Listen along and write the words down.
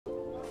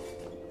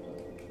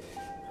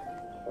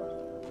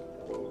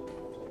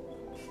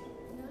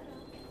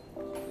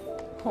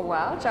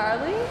Wow,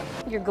 Charlie,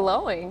 you're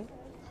glowing.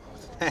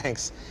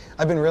 Thanks.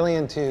 I've been really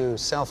into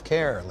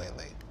self-care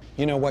lately.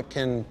 You know, what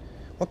can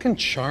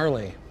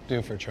Charlie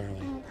do for Charlie?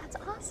 Oh, that's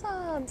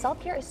awesome.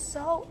 Self-care is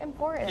so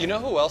important. You know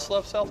who else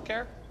loves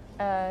self-care?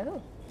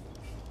 Who?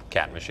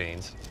 Cat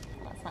machines.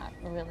 That's not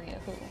really a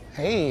who.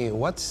 Hey,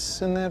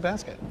 what's in that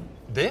basket?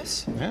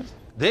 This? Yeah?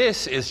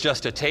 This is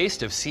just a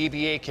taste of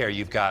CVA care.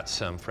 You've got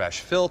some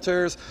fresh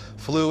filters,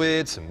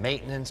 fluids, some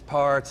maintenance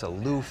parts, a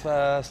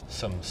loofah,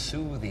 some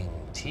soothing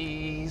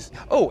teas.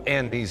 Oh,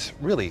 and these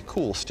really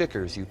cool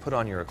stickers you put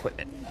on your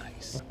equipment.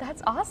 Nice.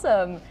 That's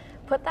awesome.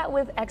 Put that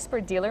with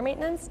expert dealer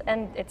maintenance,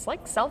 and it's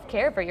like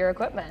self-care for your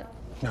equipment.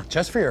 Not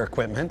just for your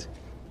equipment.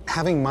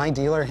 Having my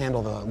dealer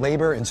handle the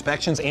labor,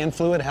 inspections, and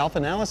fluid health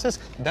analysis,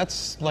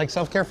 that's like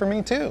self-care for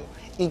me too.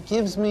 It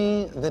gives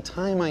me the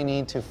time I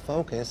need to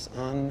focus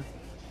on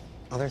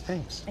other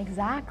things.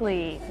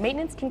 Exactly.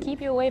 Maintenance can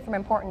keep you away from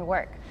important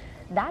work.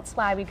 That's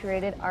why we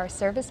created our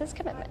services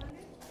commitment.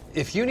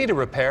 If you need a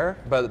repair,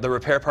 but the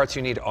repair parts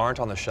you need aren't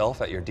on the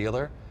shelf at your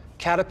dealer,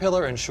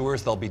 Caterpillar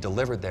ensures they'll be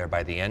delivered there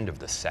by the end of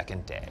the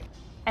second day.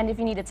 And if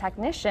you need a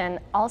technician,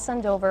 I'll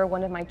send over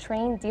one of my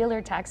trained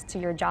dealer techs to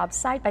your job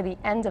site by the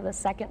end of the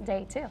second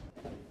day too.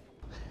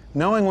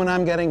 Knowing when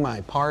I'm getting my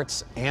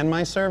parts and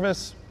my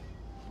service,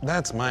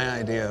 that's my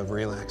idea of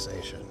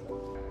relaxation.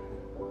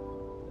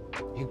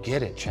 You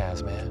get it,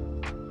 Chaz,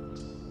 man.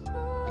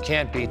 You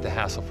can't beat the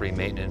hassle-free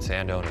maintenance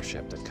and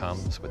ownership that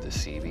comes with the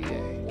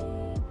CVA.